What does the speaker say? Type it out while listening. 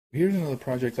Here's another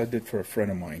project I did for a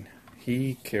friend of mine.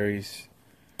 He carries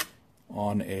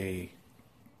on a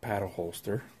paddle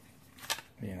holster.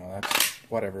 You know, that's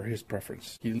whatever his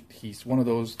preference. He's one of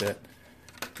those that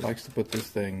likes to put this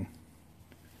thing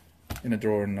in a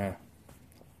drawer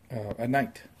at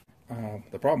night.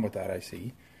 The problem with that, I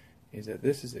see, is that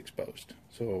this is exposed.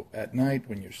 So at night,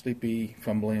 when you're sleepy,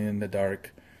 fumbling in the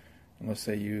dark, and let's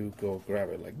say you go grab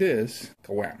it like this,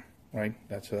 ka-wham, right?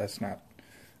 That's not,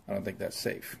 I don't think that's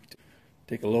safe.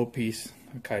 Take a little piece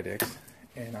of Kydex,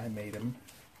 and I made him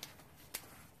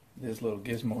this little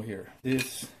gizmo here.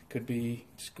 This could be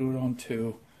screwed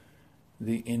onto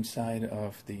the inside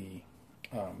of the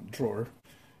drawer.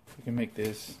 You can make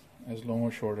this as long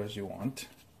or short as you want,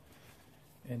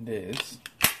 and this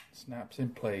snaps in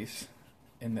place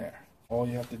in there. All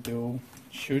you have to do,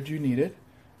 should you need it,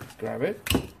 grab it,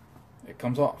 it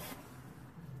comes off.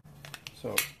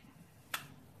 So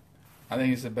I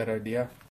think it's a better idea.